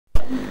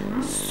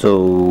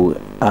So,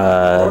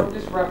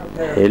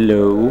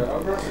 hello.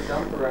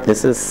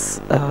 This is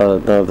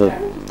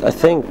I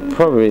think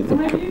probably the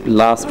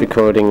last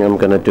recording I'm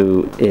gonna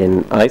do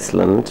in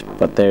Iceland.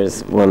 But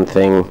there's one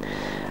thing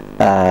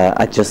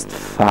I just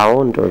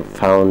found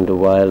a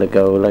while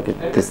ago. Like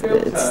it's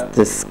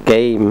this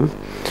game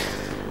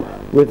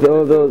with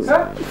all those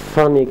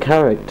funny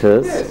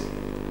characters.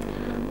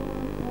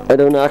 I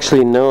don't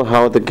actually know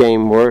how the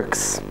game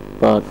works,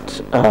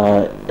 but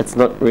it's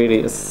not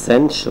really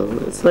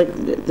essential. It's like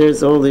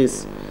there's all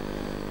these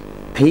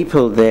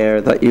people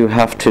there that you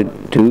have to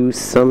do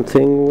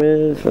something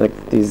with,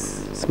 like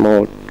these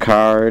small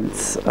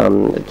cards,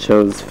 and it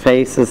shows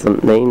faces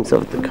and names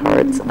of the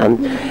cards.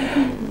 And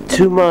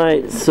to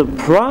my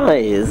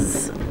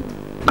surprise,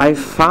 I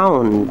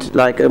found,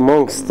 like,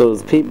 amongst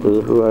those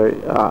people who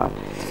are,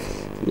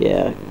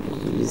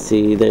 you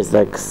see, there's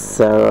like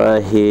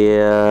Sarah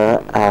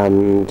here,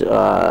 and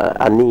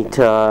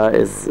Anita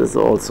is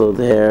also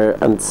there,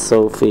 and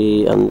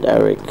Sophie and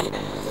Eric,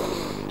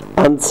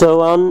 and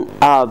so on.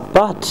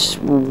 But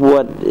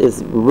what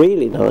is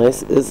really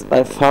nice is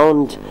I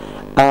found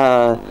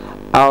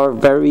our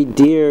very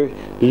dear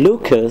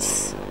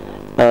Lucas,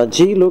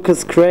 G.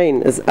 Lucas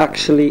Crane, is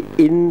actually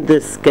in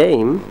this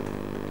game,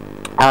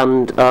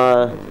 and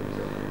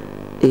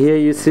here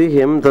you see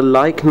him. The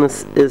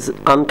likeness is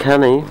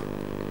uncanny.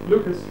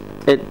 Lucas.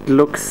 It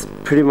looks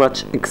pretty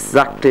much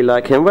exactly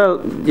like him.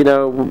 Well, you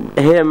know,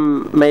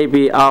 him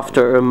maybe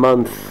after a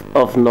month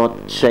of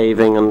not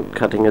shaving and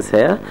cutting his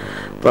hair,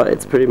 but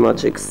it's pretty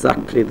much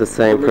exactly the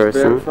same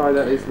person. Verify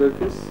that is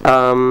Lucas?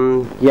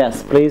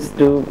 Yes, please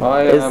do.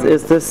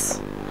 Is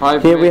this?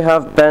 Here we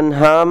have Ben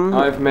Ham.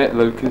 I've met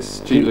Lucas,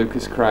 G.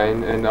 Lucas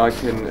Crane, and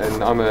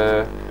I'm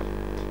a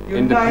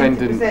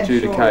independent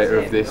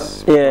adjudicator of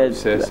this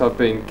process. I've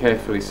been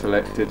carefully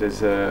selected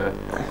as a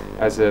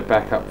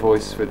backup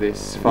voice for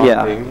this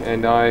finding,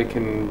 and I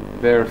can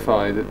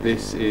verify that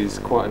this is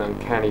quite an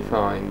uncanny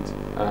find.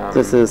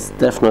 This is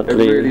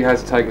definitely. It really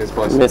has taken us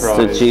by surprise.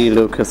 Mr. G.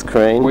 Lucas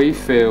Crane. We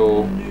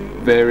feel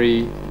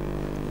very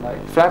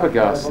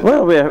flabbergasted.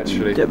 Well, we're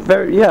actually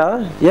very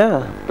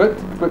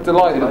but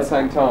delighted at the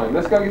same time.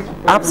 Let's go get some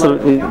food.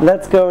 Absolutely.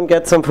 Let's go and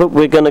get some food.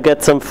 We're gonna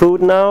get some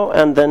food now,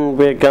 and then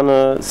we're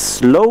gonna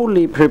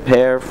slowly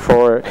prepare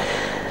for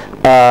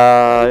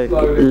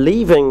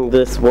leaving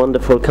this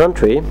wonderful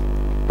country.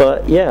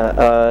 But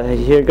yeah,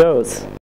 here goes.